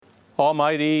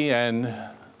Almighty and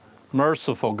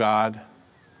merciful God,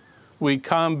 we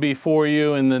come before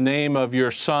you in the name of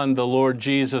your Son, the Lord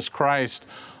Jesus Christ,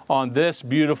 on this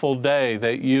beautiful day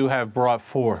that you have brought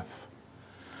forth.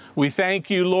 We thank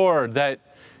you, Lord, that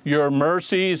your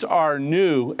mercies are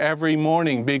new every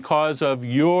morning because of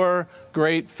your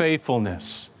great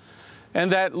faithfulness.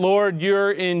 And that, Lord,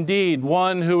 you're indeed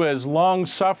one who is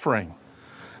long-suffering,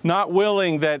 not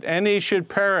willing that any should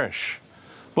perish,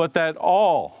 but that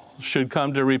all should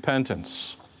come to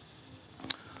repentance.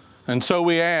 And so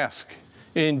we ask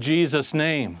in Jesus'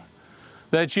 name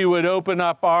that you would open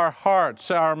up our hearts,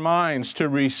 our minds to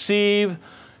receive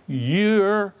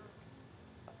your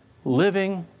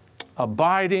living,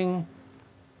 abiding,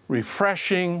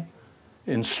 refreshing,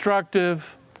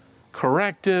 instructive,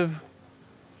 corrective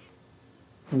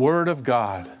Word of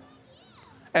God,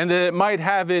 and that it might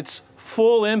have its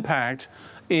full impact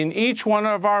in each one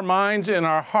of our minds, in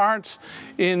our hearts,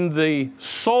 in the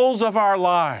souls of our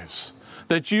lives,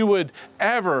 that you would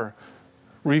ever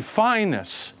refine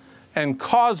us and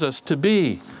cause us to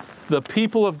be the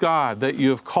people of God that you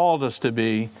have called us to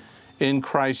be in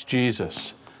Christ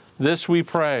Jesus. This we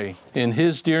pray in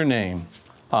his dear name.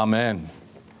 Amen.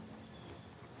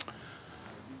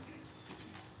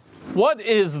 What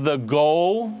is the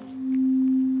goal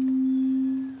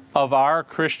of our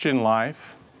Christian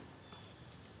life?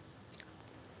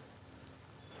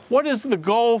 What is the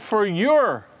goal for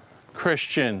your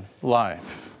Christian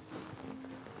life?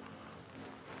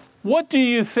 What do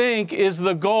you think is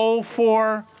the goal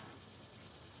for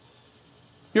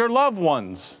your loved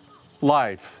one's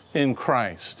life in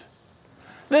Christ?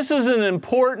 This is an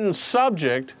important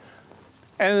subject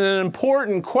and an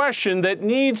important question that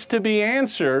needs to be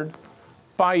answered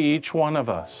by each one of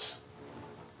us.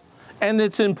 And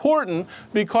it's important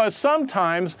because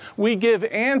sometimes we give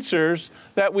answers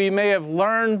that we may have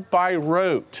learned by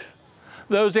rote.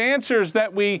 Those answers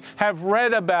that we have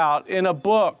read about in a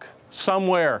book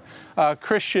somewhere, a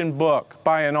Christian book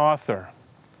by an author.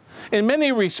 In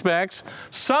many respects,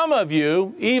 some of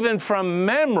you, even from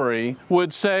memory,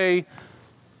 would say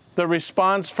the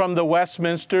response from the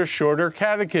Westminster Shorter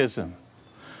Catechism.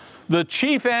 The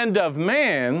chief end of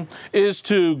man is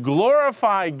to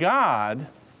glorify God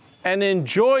and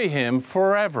enjoy him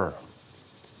forever.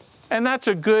 And that's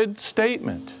a good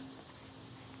statement.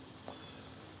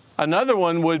 Another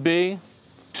one would be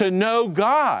to know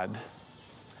God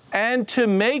and to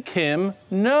make him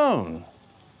known.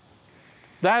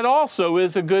 That also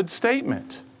is a good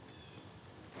statement.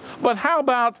 But how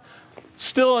about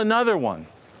still another one?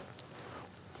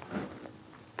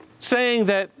 Saying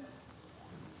that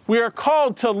we are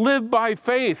called to live by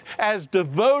faith as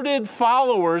devoted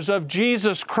followers of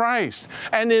Jesus Christ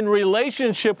and in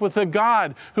relationship with the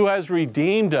God who has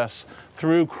redeemed us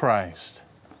through Christ.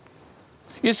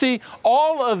 You see,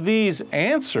 all of these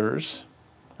answers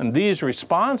and these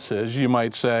responses, you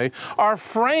might say, are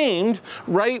framed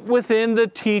right within the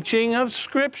teaching of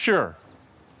Scripture.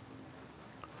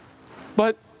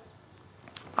 But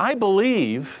I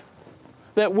believe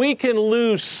that we can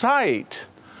lose sight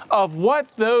of what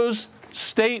those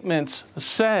statements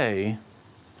say.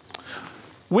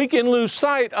 We can lose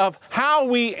sight of how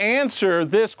we answer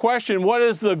this question, what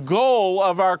is the goal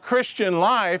of our Christian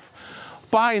life,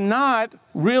 by not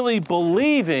really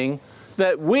believing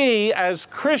that we as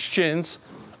Christians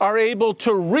are able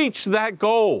to reach that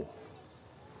goal.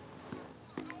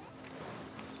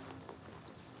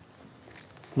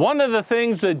 One of the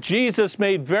things that Jesus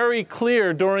made very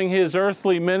clear during his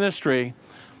earthly ministry,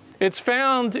 it's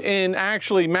found in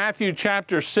actually Matthew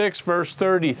chapter 6, verse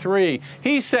 33.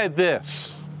 He said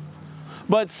this,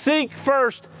 "But seek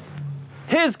first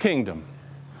his kingdom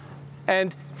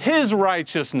and his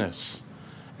righteousness,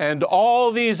 and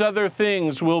all these other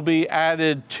things will be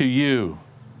added to you."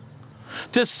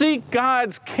 To seek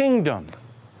God's kingdom,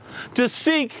 to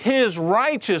seek his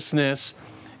righteousness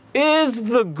is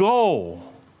the goal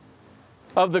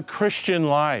of the Christian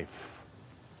life.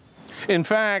 In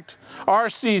fact,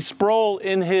 R.C. Sproul,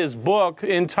 in his book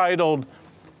entitled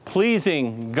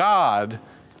Pleasing God,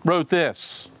 wrote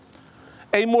this: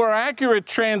 "A more accurate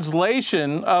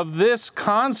translation of this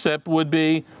concept would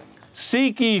be,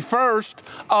 seek ye first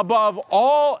above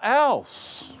all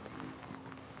else,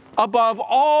 above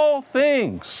all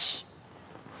things,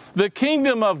 the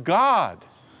kingdom of God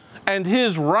and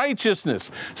his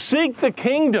righteousness." Seek the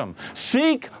kingdom,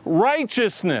 seek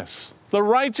righteousness, the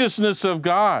righteousness of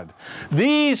God.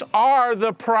 These are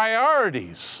the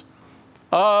priorities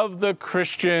of the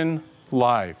Christian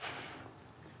life.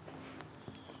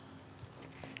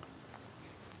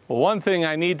 Well, one thing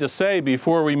I need to say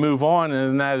before we move on,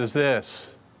 and that is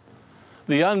this: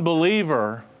 the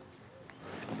unbeliever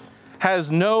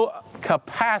has no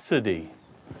capacity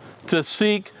to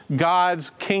seek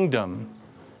God's kingdom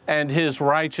and His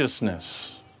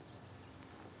righteousness.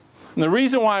 And the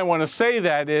reason why I want to say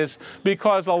that is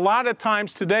because a lot of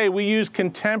times today we use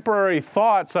contemporary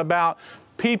thoughts about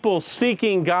people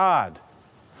seeking God.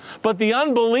 But the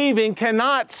unbelieving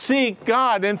cannot seek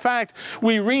God. In fact,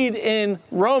 we read in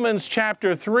Romans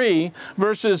chapter 3,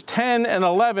 verses 10 and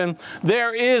 11,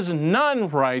 there is none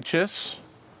righteous,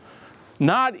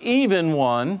 not even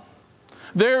one.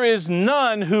 There is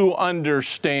none who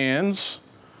understands.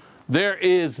 There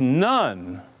is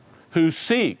none who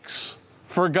seeks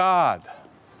for God.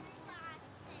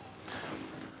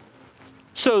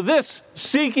 So this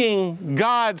seeking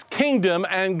God's kingdom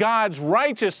and God's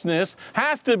righteousness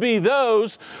has to be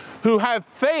those who have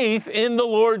faith in the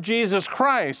Lord Jesus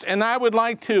Christ. And I would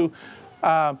like to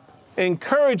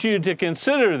encourage you to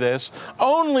consider this.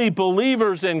 Only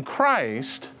believers in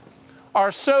Christ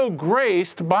are so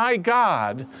graced by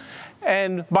God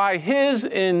and by His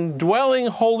indwelling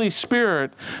Holy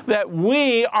Spirit that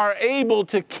we are able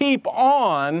to keep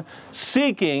on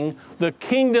seeking the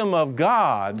kingdom of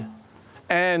God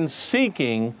and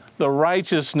seeking the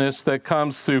righteousness that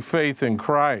comes through faith in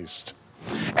Christ.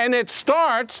 And it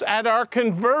starts at our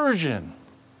conversion.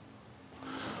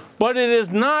 But it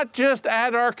is not just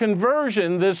at our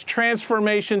conversion this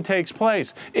transformation takes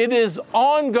place. It is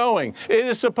ongoing. It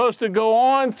is supposed to go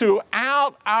on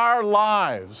throughout our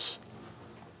lives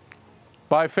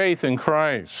by faith in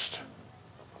Christ.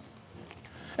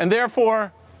 And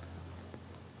therefore,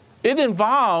 it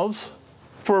involves,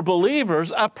 for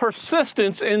believers, a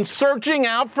persistence in searching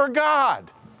out for God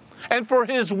and for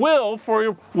His will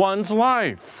for one's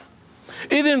life.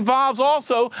 It involves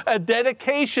also a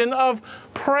dedication of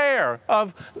prayer,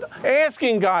 of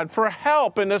asking God for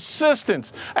help and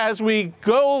assistance as we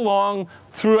go along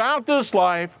throughout this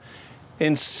life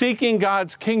in seeking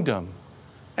God's kingdom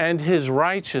and His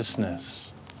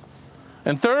righteousness.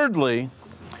 And thirdly,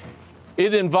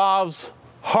 it involves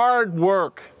hard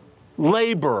work,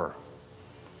 labor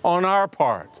on our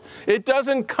part. It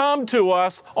doesn't come to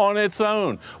us on its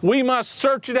own. We must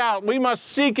search it out. We must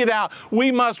seek it out.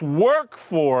 We must work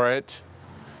for it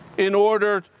in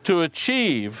order to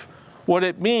achieve what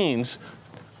it means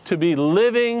to be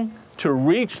living to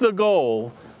reach the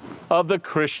goal of the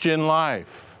Christian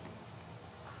life.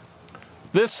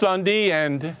 This Sunday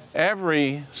and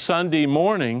every Sunday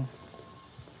morning,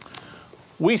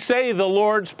 we say the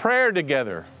Lord's Prayer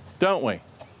together, don't we?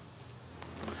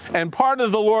 And part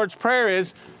of the Lord's Prayer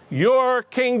is, your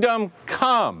kingdom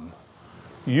come,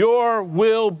 your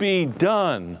will be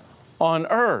done on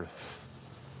earth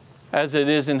as it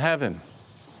is in heaven.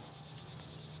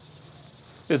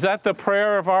 Is that the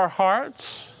prayer of our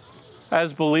hearts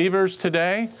as believers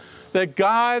today? That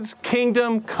God's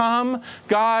kingdom come,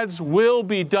 God's will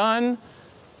be done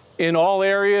in all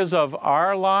areas of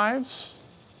our lives,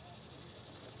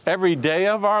 every day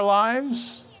of our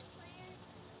lives,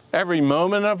 every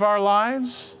moment of our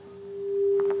lives?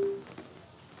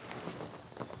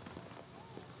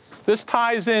 This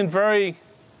ties in very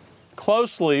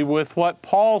closely with what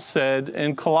Paul said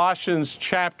in Colossians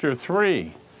chapter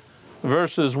 3,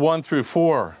 verses 1 through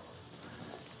 4.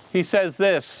 He says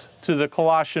this to the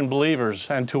Colossian believers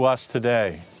and to us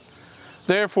today.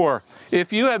 Therefore,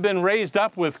 if you have been raised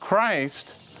up with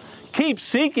Christ, keep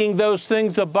seeking those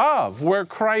things above where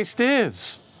Christ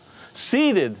is,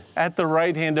 seated at the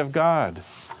right hand of God.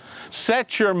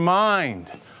 Set your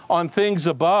mind on things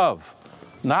above,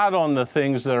 not on the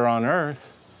things that are on earth.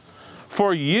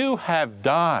 For you have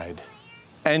died,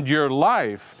 and your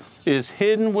life is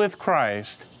hidden with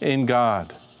Christ in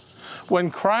God.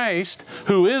 When Christ,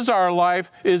 who is our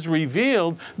life, is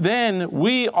revealed, then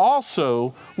we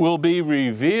also will be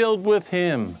revealed with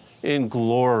Him in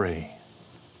glory.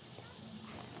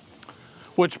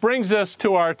 Which brings us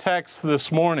to our text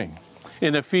this morning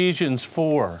in Ephesians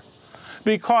 4.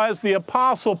 Because the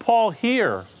Apostle Paul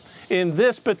here, in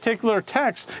this particular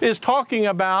text, is talking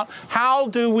about how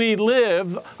do we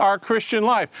live our Christian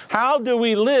life? How do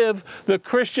we live the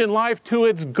Christian life to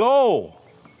its goal?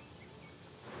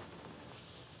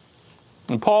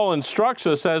 And Paul instructs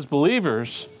us as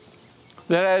believers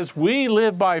that as we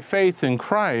live by faith in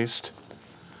Christ,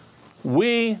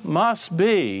 we must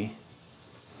be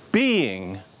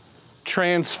being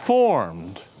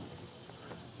transformed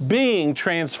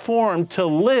to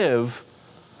live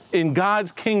in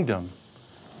God's kingdom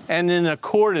and in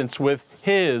accordance with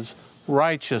His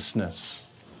righteousness.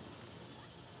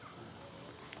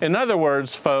 In other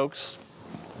words, folks,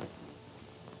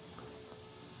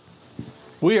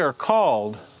 we are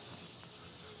called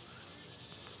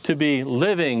to be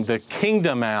living the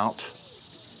kingdom out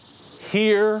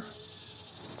here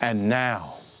and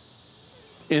now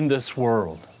in this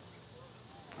world.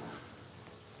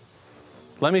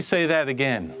 Let me say that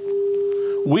again.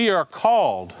 We are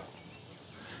called.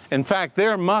 In fact,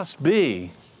 there must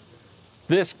be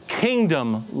this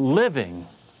kingdom living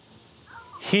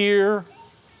here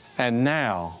and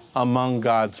now among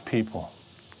God's people.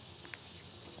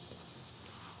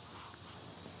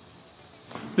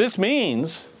 This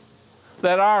means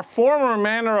that our former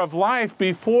manner of life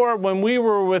before, when we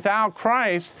were without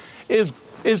Christ, is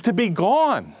to be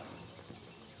gone.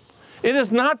 It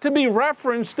is not to be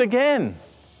referenced again.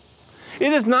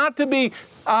 It is not to be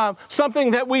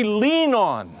something that we lean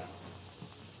on.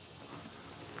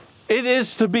 It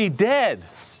is to be dead.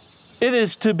 It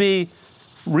is to be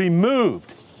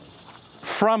removed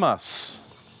from us.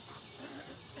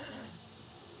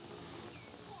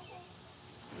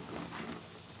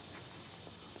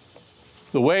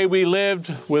 The way we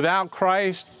lived without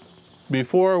Christ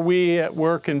before we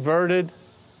were converted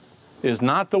is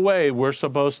not the way we're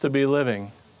supposed to be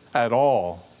living at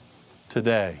all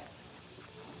today.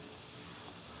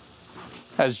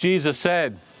 As Jesus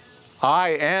said, I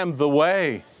am the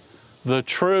way, the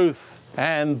truth,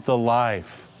 and the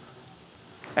life.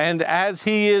 And as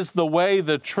He is the way,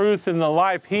 the truth, and the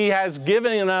life, He has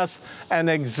given us an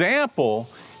example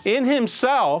in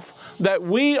Himself that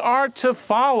we are to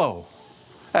follow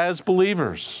as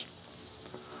believers.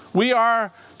 We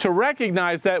are to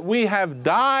recognize that we have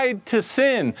died to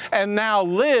sin and now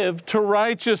live to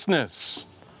righteousness.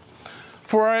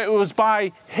 For it was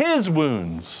by His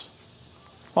wounds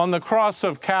on the cross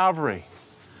of Calvary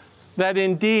that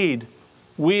indeed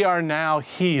we are now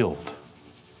healed.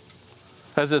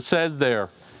 As it says there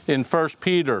in 1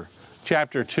 Peter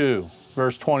chapter 2,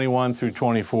 verse 21 through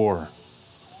 24.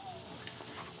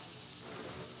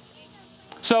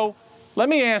 So, let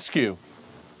me ask you,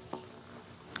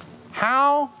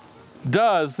 how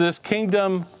does this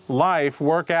kingdom life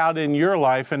work out in your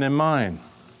life and in mine?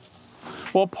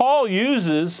 Well, Paul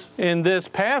uses in this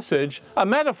passage a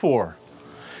metaphor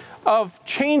of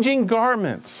changing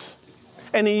garments.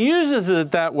 And he uses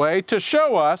it that way to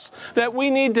show us that we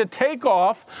need to take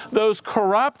off those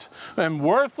corrupt and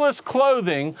worthless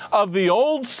clothing of the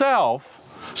old self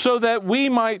so that we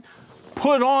might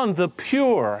put on the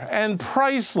pure and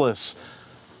priceless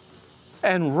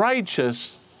and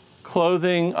righteous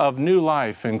clothing of new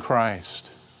life in Christ.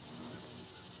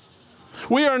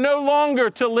 We are no longer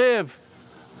to live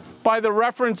by the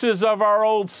references of our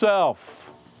old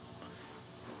self.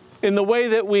 In the way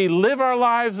that we live our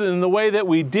lives, in the way that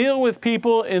we deal with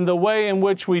people, in the way in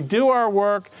which we do our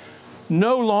work,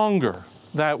 no longer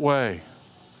that way.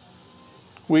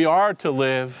 We are to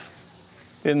live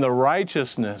in the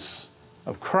righteousness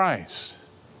of Christ.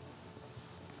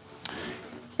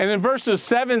 And in verses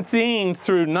 17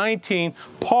 through 19,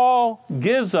 Paul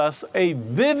gives us a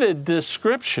vivid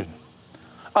description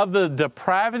of the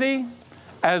depravity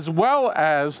as well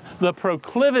as the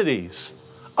proclivities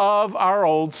of our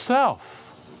old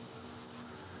self.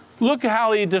 Look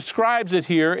how he describes it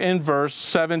here in verse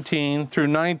 17 through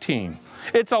 19.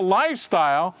 It's a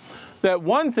lifestyle that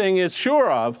one thing is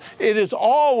sure of, it is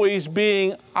always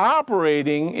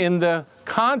operating in the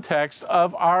context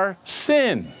of our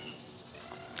sin.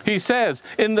 He says,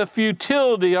 in the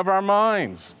futility of our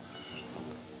minds,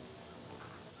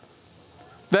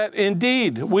 that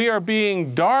indeed we are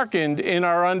being darkened in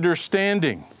our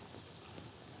understanding,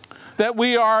 that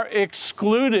we are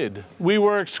excluded. We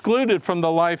were excluded from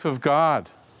the life of God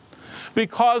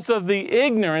because of the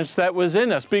ignorance that was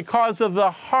in us, because of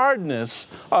the hardness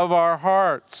of our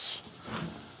hearts,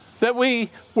 that we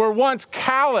were once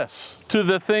callous to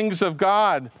the things of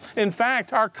God. In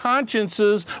fact, our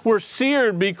consciences were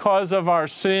seared because of our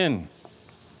sin.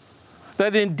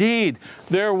 That indeed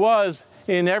there was,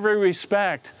 in every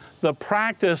respect, the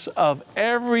practice of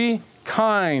every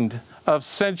kind of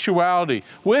sensuality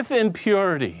with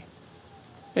impurity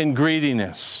and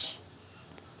greediness.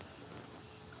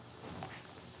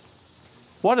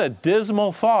 What a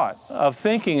dismal thought of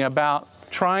thinking about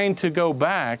trying to go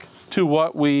back to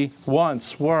what we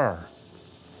once were.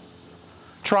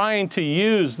 Trying to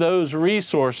use those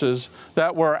resources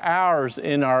that were ours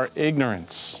in our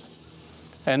ignorance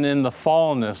and in the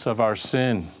fallenness of our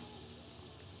sin.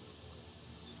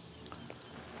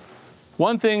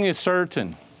 One thing is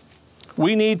certain.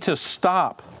 We need to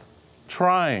stop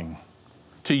trying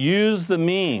to use the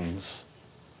means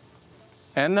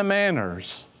and the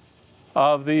manners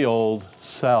of the old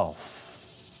self.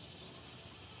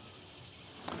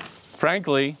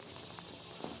 Frankly,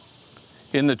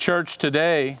 in the church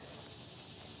today,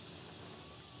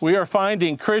 we are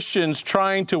finding Christians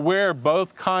trying to wear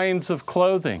both kinds of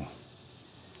clothing.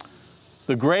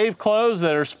 the grave clothes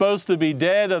that are supposed to be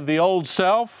dead of the old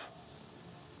self,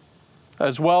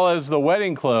 as well as the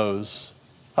wedding clothes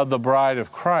of the bride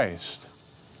of Christ.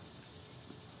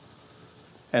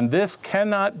 And this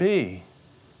cannot be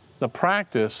the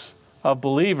practice of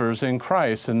believers in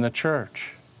Christ in the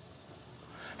church.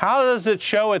 How does it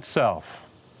show itself?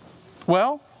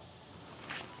 Well,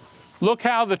 look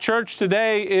how the church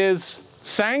today is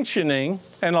sanctioning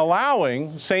and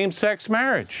allowing same-sex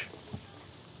marriage.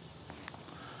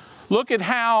 Look at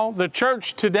how the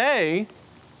church today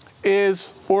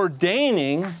is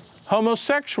ordaining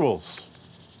homosexuals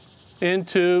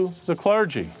into the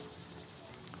clergy.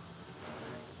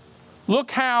 Look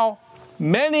how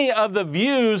many of the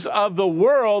views of the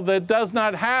world that does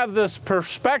not have this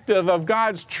perspective of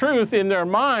God's truth in their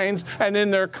minds and in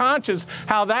their conscience,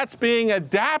 how that's being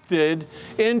adapted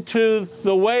into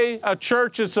the way a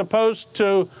church is supposed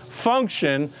to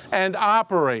function and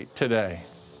operate today.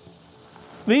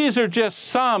 These are just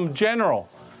some general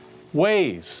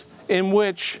ways in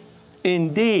which,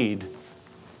 indeed,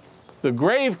 the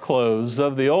grave clothes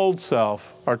of the old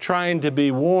self are trying to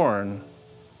be worn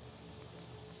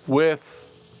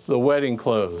with the wedding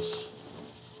clothes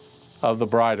of the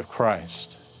bride of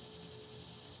Christ.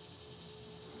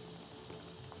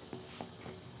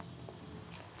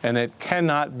 And it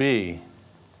cannot be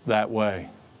that way.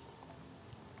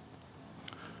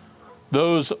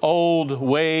 Those old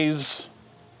ways,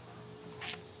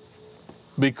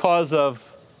 because of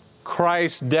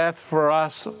Christ's death for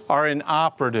us, are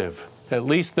inoperative. At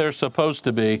least they're supposed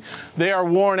to be. They are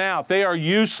worn out. They are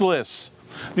useless.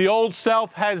 The old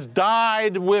self has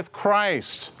died with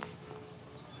Christ.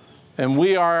 And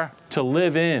we are to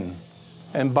live in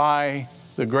and by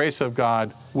the grace of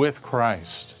God with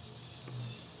Christ.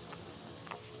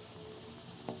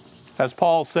 As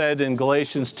Paul said in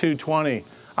Galatians 2:20,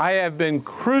 I have been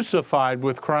crucified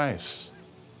with Christ.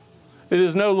 It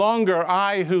is no longer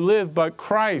I who live, but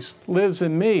Christ lives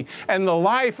in me. And the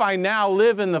life I now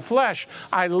live in the flesh,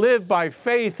 I live by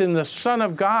faith in the Son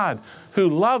of God who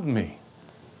loved me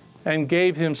and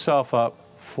gave himself up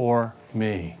for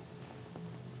me.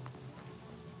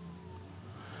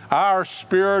 Our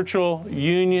spiritual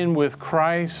union with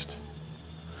Christ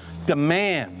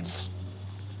demands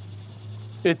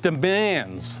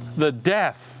the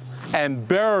death and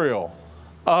burial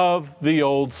of the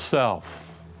old self,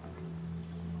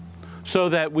 so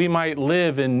that we might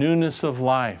live in newness of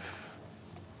life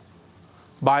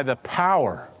by the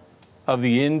power of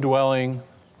the indwelling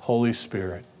Holy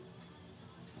Spirit.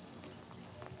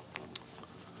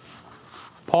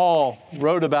 Paul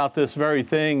wrote about this very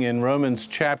thing in Romans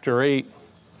chapter 8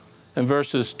 and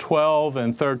verses 12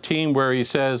 and 13, where he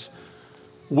says,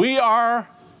 we are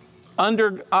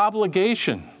under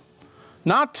obligation,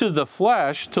 not to the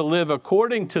flesh, to live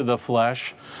according to the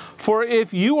flesh. For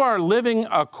if you are living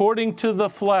according to the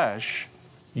flesh,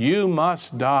 you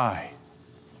must die.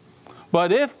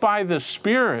 But if by the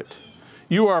Spirit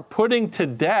you are putting to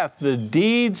death the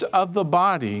deeds of the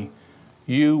body,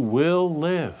 you will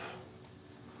live.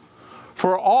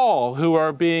 For all who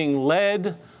are being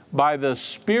led by the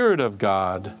Spirit of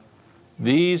God,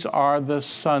 these are the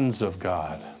sons of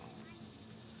God.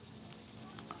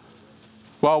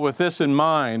 Well, with this in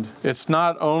mind, it's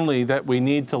not only that we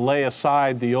need to lay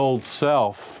aside the old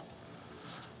self,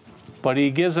 but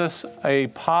he gives us a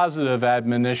positive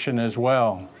admonition as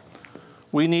well.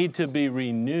 We need to be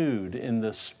renewed in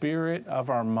the spirit of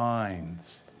our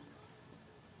minds.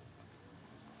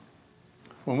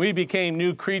 When we became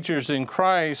new creatures in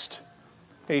Christ,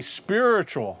 a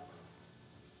spiritual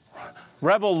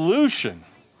revolution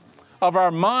of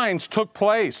our minds took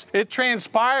place. It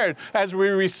transpired as we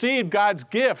received God's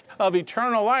gift of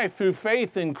eternal life through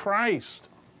faith in Christ.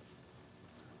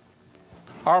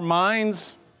 Our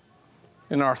minds,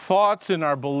 in our thoughts, in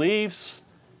our beliefs,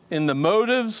 in the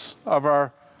motives of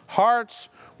our hearts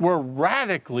were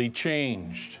radically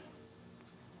changed,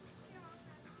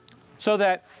 so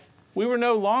that we were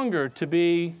no longer to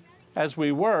be, as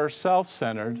we were,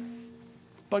 self-centered,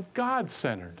 but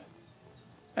God-centered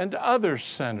and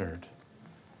others-centered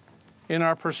in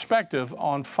our perspective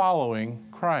on following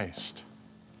Christ.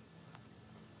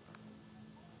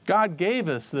 God gave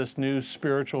us this new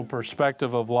spiritual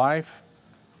perspective of life,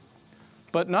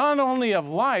 but not only of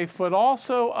life, but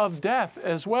also of death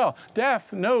as well.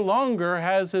 Death no longer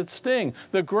has its sting.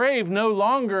 The grave no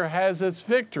longer has its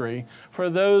victory for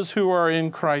those who are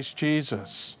in Christ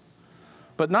Jesus.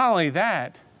 But not only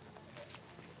that,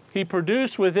 he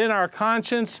produced within our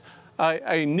conscience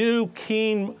a new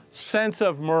keen sense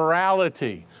of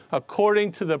morality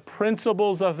according to the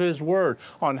principles of his word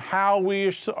on how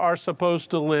we are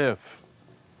supposed to live.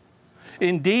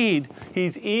 Indeed,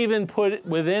 He's even put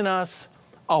within us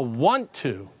a want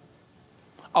to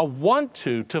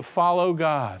follow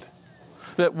God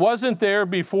that wasn't there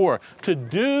before, to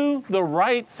do the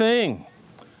right thing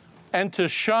and to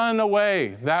shun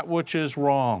away that which is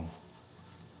wrong.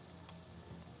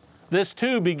 This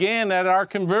too began at our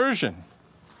conversion.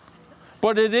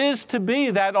 But it is to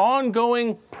be that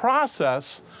ongoing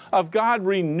process of God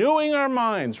renewing our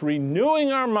minds.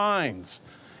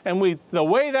 And the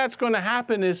way that's going to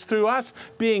happen is through us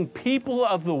being people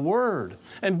of the Word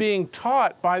and being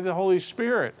taught by the Holy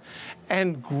Spirit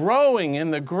and growing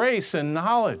in the grace and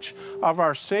knowledge of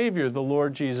our Savior, the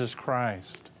Lord Jesus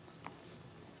Christ.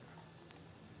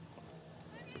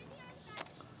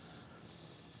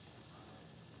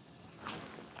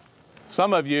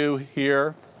 Some of you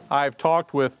here I've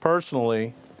talked with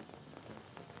personally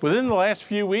within the last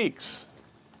few weeks.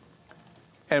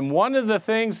 And one of the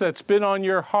things that's been on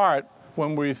your heart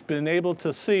when we've been able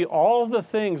to see all the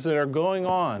things that are going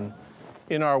on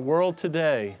in our world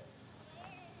today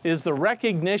is the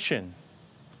recognition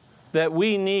that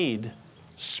we need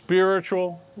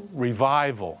spiritual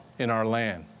revival in our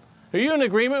land. Are you in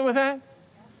agreement with that?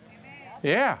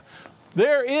 Yeah.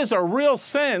 There is a real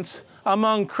sense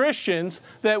among Christians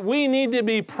that we need to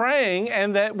be praying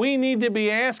and that we need to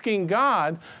be asking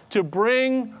God to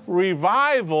bring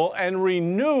revival and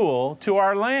renewal to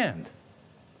our land.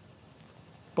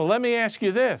 But let me ask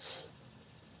you this.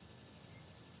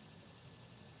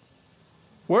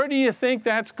 Where do you think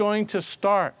that's going to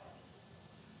start?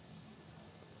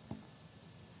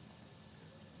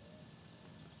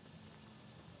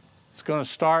 It's going to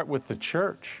start with the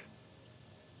church.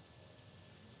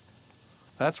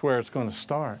 That's where it's going to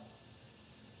start.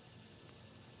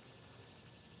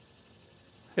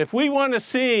 If we want to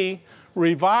see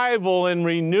revival and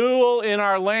renewal in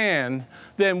our land,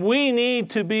 then we need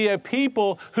to be a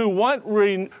people who want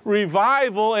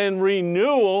revival and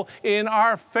renewal in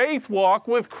our faith walk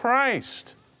with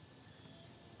Christ.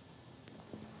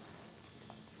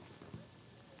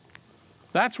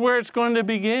 That's where it's going to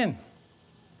begin.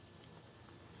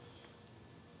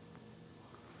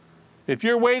 If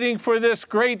you're waiting for this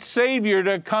great Savior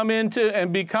to come into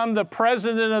and become the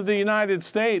President of the United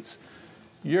States,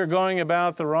 you're going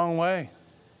about the wrong way.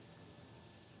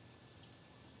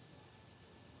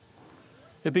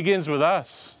 It begins with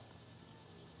us.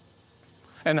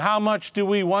 And how much do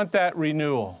we want that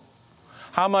renewal?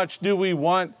 How much do we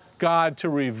want God to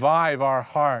revive our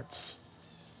hearts?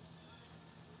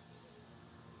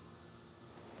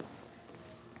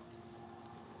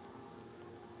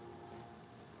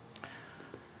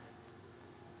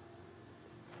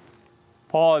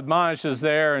 Paul admonishes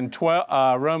there in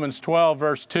Romans 12,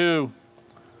 verse 2,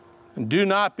 "Do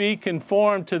not be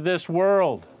conformed to this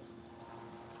world,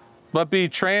 but be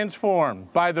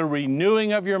transformed by the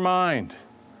renewing of your mind,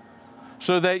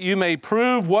 so that you may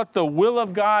prove what the will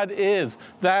of God is,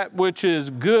 that which is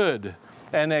good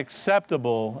and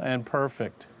acceptable and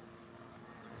perfect."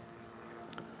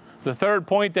 The third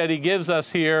point that he gives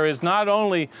us here is not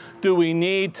only do we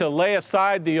need to lay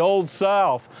aside the old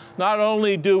self, not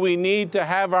only do we need to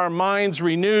have our minds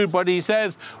renewed, but he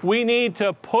says we need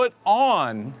to put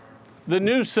on the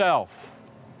new self.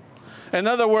 In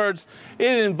other words,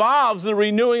 it involves the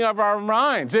renewing of our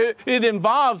minds. It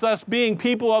involves us being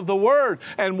people of the Word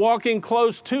and walking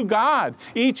close to God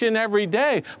each and every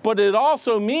day. But it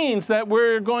also means that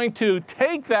we're going to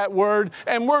take that Word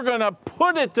and we're going to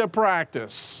put it to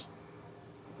practice.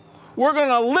 We're going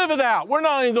to live it out. We're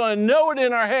not only going to know it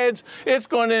in our heads, it's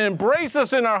going to embrace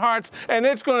us in our hearts, and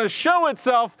it's going to show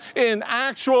itself in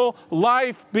actual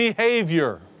life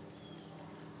behavior.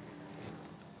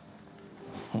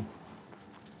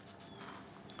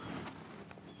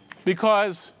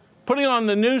 Because putting on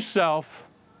the new self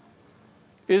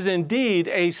is indeed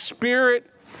a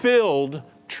Spirit-filled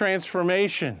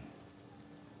transformation.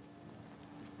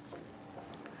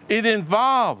 It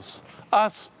involves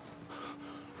us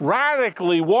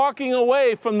radically walking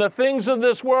away from the things of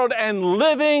this world and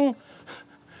living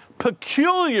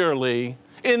peculiarly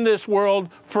in this world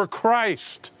for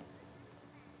Christ.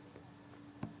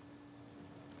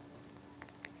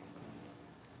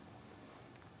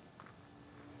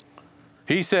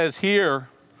 He says here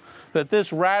that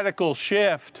this radical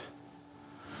shift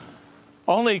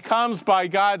only comes by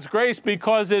God's grace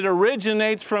because it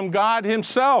originates from God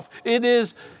Himself. It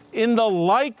is in the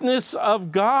likeness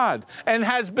of God and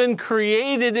has been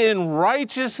created in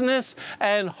righteousness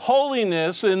and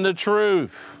holiness in the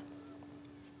truth.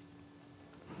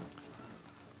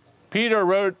 Peter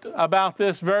wrote about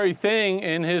this very thing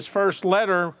in his first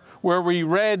letter, where we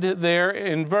read there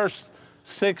in verse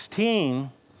 16,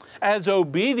 as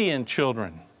obedient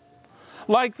children,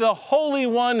 like the Holy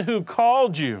One who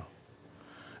called you.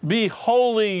 Be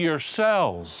holy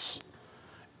yourselves,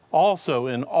 also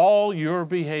in all your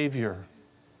behavior.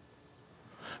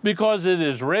 Because it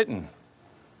is written,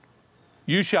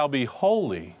 you shall be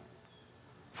holy,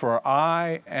 for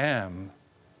I am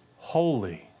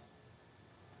holy.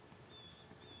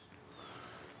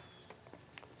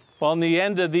 Well, in the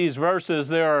end of these verses,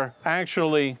 there are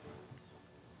actually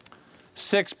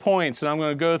 6 points, and I'm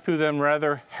going to go through them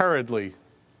rather hurriedly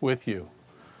with you,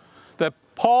 that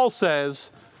Paul says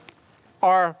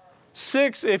are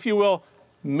 6, if you will,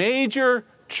 major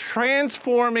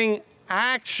transforming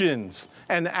actions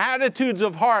and attitudes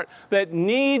of heart that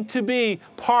need to be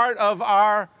part of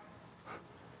our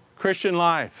Christian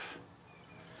life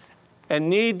and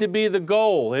need to be the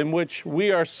goal in which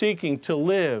we are seeking to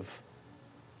live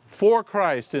for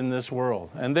Christ in this world.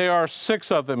 And there are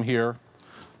 6 of them here.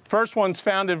 First one's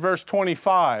found in verse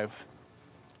 25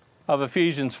 of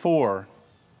Ephesians 4.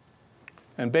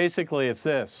 And basically it's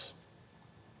this: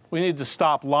 we need to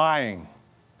stop lying.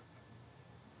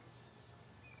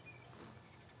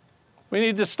 We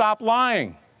need to stop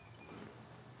lying.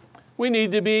 We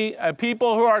need to be a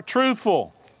people who are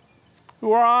truthful,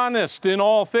 who are honest in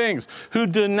all things, who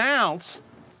denounce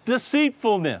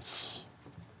deceitfulness.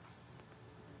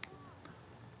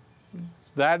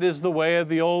 That is the way of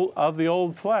the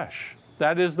old flesh.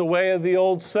 That is the way of the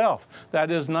old self. That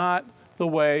is not the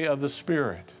way of the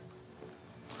Spirit.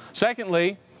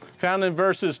 Secondly, found in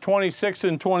verses 26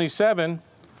 and 27,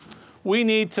 we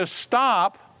need to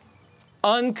stop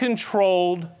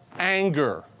uncontrolled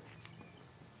anger.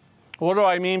 What do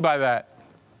I mean by that?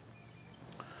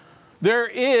 There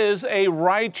is a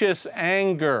righteous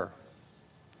anger.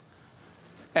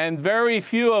 And very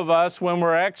few of us, when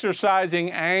we're exercising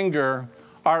anger,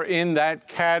 are in that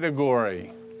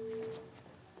category.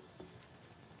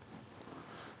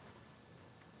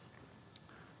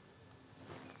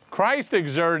 Christ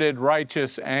exerted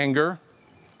righteous anger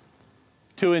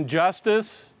to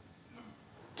injustice,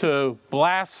 to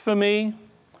blasphemy,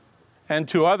 and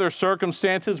to other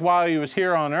circumstances while he was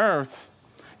here on earth.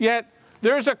 Yet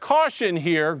there's a caution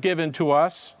here given to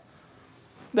us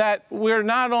that we're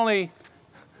not only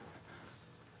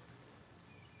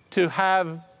to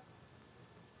have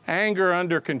anger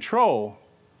under control,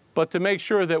 but to make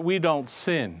sure that we don't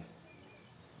sin.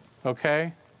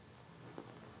 Okay?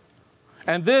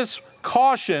 And this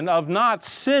caution of not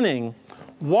sinning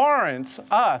warrants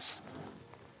us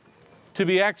to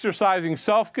be exercising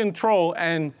self-control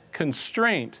and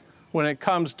constraint when it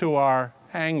comes to our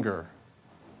anger.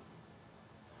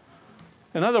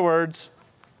 In other words,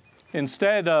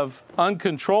 instead of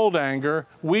uncontrolled anger,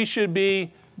 we should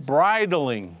be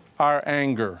bridling our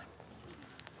anger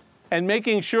and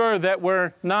making sure that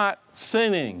we're not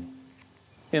sinning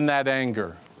in that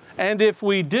anger. And if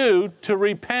we do, to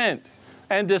repent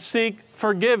and to seek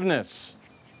forgiveness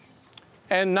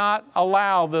and not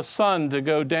allow the sun to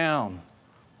go down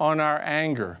on our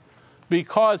anger.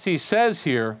 Because he says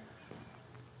here,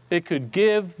 it could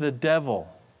give the devil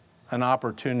an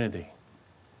opportunity.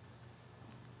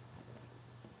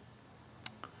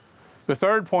 The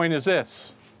third point is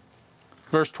this,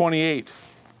 verse 28.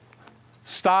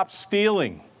 Stop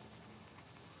stealing.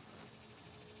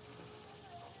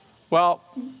 Well,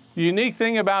 the unique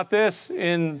thing about this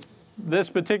in this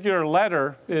particular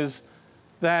letter is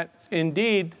that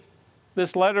indeed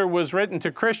this letter was written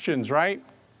to Christians, right?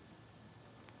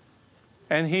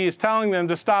 And he is telling them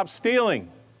to stop stealing.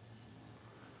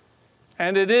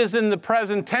 And it is in the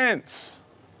present tense,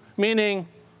 meaning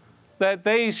that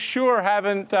they sure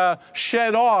haven't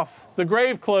shed off the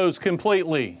grave clothes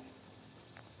completely.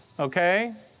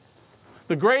 Okay?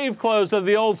 The grave clothes of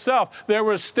the old self. There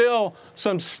was still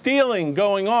some stealing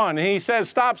going on. And he says,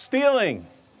 stop stealing.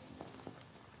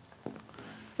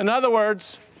 In other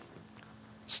words,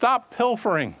 stop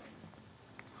pilfering.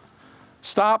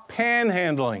 Stop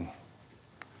panhandling.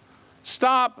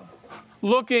 Stop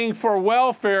looking for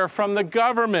welfare from the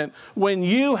government when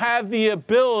you have the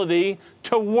ability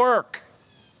to work.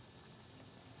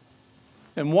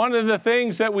 And one of the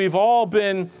things that we've all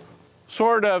been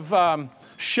sort of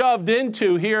shoved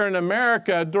into here in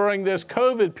America during this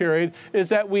COVID period is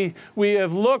that we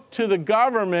have looked to the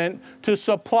government to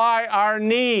supply our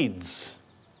needs.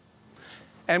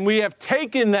 And we have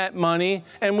taken that money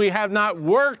and we have not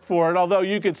worked for it, although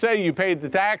you could say you paid the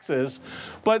taxes.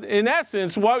 But in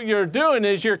essence, what you're doing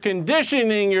is you're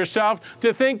conditioning yourself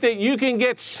to think that you can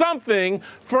get something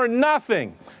for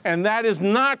nothing. And that is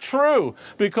not true,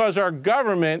 because our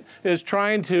government is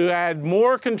trying to add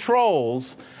more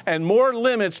controls and more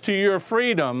limits to your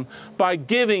freedom by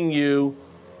giving you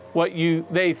what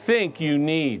they think you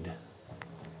need.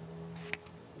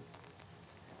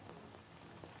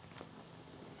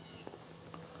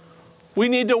 We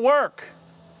need to work.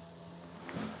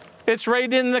 It's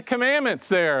right in the commandments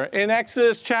there in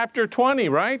Exodus chapter 20,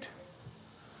 right?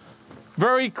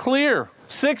 Very clear.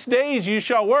 6 days you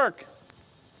shall work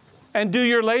and do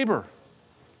your labor.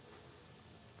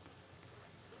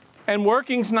 And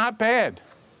working's not bad.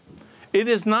 It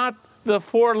is not the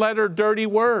 4-letter dirty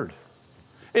word.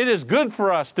 It is good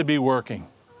for us to be working.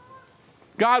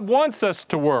 God wants us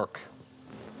to work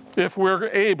if we're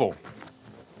able.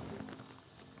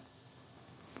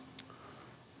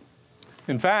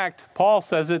 In fact, Paul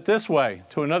says it this way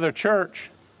to another church.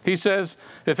 He says,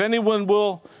 if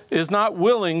anyone is not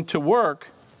willing to work,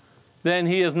 then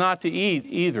he is not to eat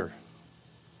either.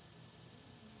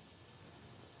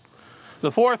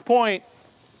 The fourth point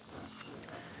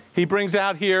he brings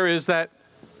out here is that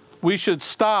we should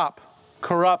stop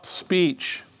corrupt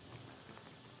speech,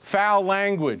 foul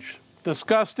language,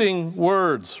 disgusting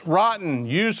words, rotten,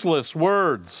 useless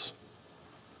words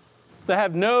that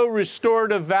have no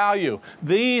restorative value.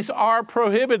 These are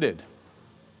prohibited.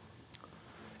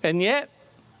 And yet,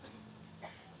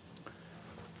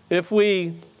 if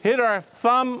we hit our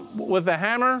thumb with a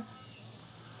hammer,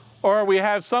 or we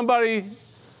have somebody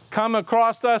come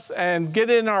across us and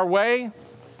get in our way,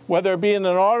 whether it be in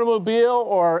an automobile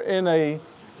or in a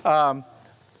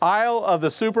aisle of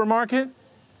the supermarket,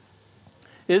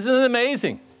 isn't it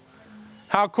amazing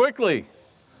how quickly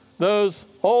those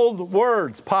old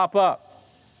words pop up,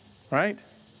 right?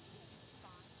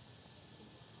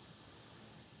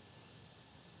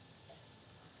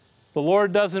 The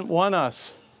Lord doesn't want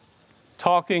us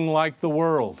talking like the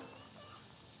world.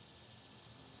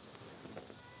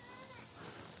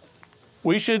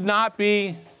 We should not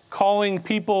be calling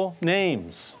people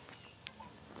names.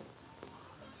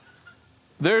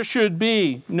 There should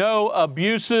be no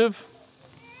abusive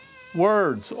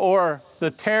words or the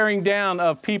tearing down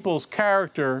of people's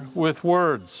character with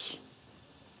words.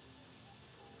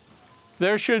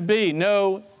 There should be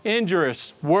no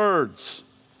injurious words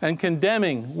and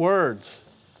condemning words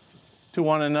to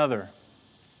one another.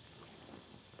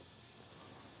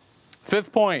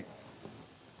 Fifth point.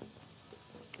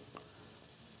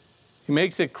 He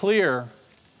makes it clear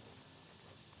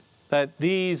that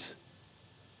these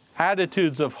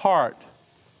attitudes of heart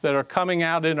that are coming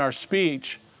out in our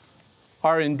speech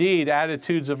are indeed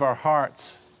attitudes of our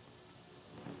hearts.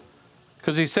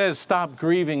 Because he says, stop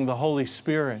grieving the Holy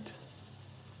Spirit.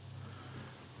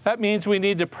 That means we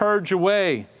need to purge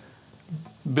away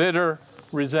bitter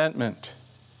resentment,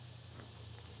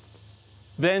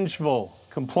 vengeful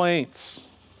complaints,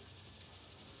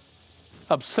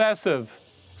 obsessive,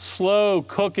 slow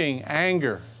cooking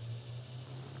anger,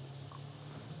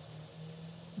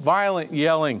 violent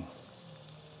yelling.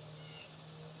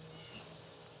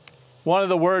 One of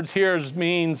the words here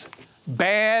means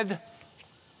bad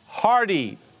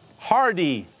hardiness,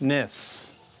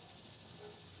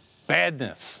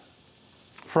 badness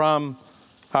from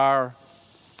our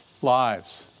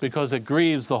lives because it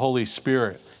grieves the Holy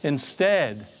Spirit.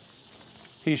 Instead,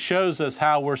 he shows us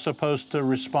how we're supposed to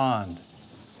respond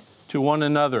to one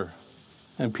another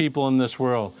and people in this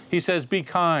world. He says, be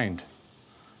kind,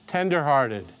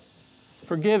 tender-hearted,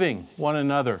 forgiving one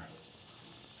another,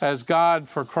 as God,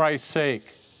 for Christ's sake,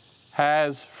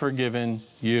 has forgiven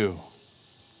you.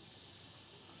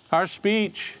 Our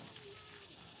speech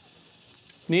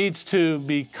needs to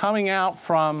be coming out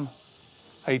from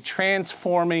a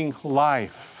transforming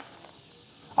life,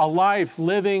 a life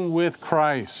living with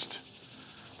Christ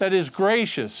that is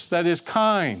gracious, that is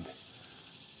kind,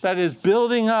 that is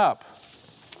building up,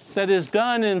 that is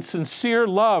done in sincere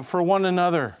love for one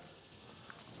another,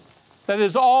 that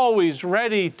is always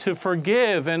ready to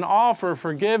forgive and offer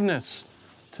forgiveness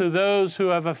to those who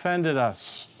have offended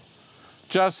us,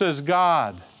 just as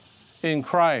God in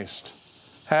Christ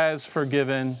has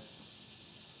forgiven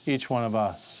each one of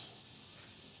us.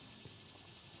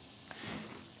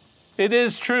 It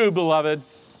is true, beloved,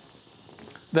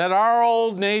 that our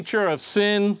old nature of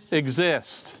sin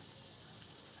exists,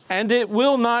 and it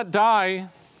will not die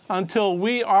until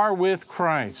we are with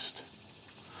Christ.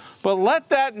 But let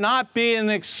that not be an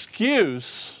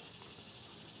excuse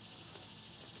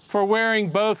for wearing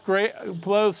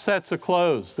both sets of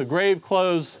clothes, the grave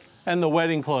clothes and the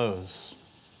wedding clothes.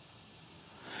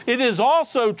 It is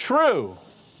also true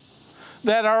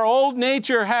that our old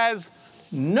nature has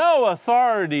no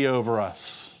authority over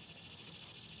us.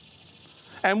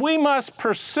 And we must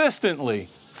persistently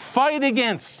fight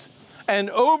against and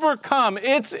overcome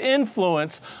its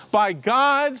influence by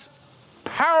God's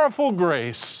powerful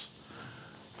grace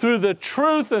through the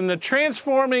truth and the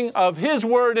transforming of His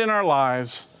Word in our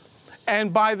lives,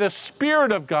 and by the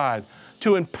Spirit of God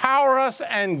to empower us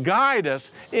and guide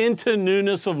us into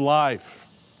newness of life.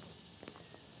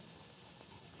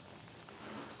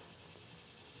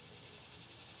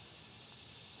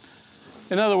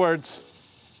 In other words,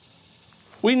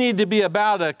 we need to be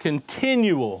about a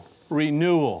continual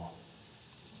renewal,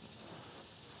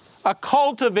 a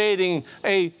cultivating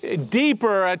a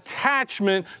deeper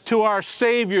attachment to our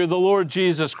Savior, the Lord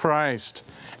Jesus Christ,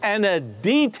 and a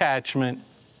detachment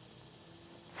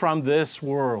from this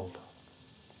world.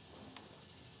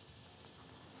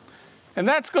 And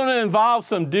that's going to involve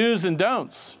some do's and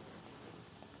don'ts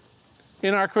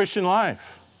in our Christian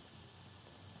life.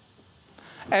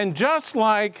 And just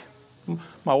like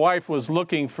my wife was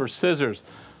looking for scissors,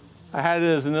 I had it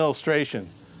as an illustration.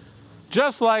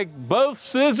 Just like both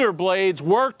scissor blades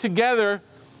work together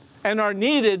and are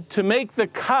needed to make the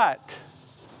cut,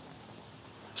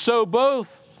 so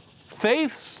both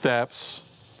faith steps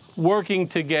working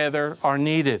together are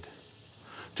needed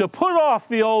to put off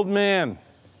the old man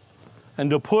and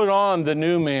to put on the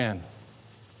new man.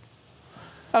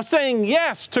 Of saying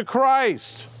yes to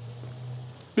Christ.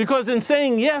 Because in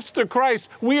saying yes to Christ,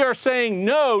 we are saying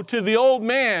no to the old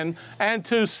man and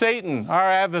to Satan, our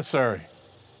adversary.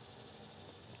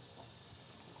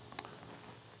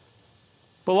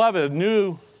 Beloved,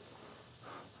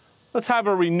 let's have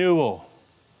a renewal,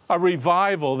 a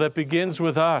revival that begins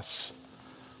with us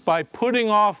by putting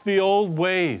off the old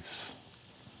ways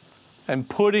and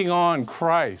putting on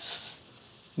Christ's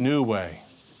new way.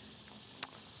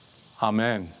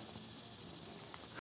 Amen.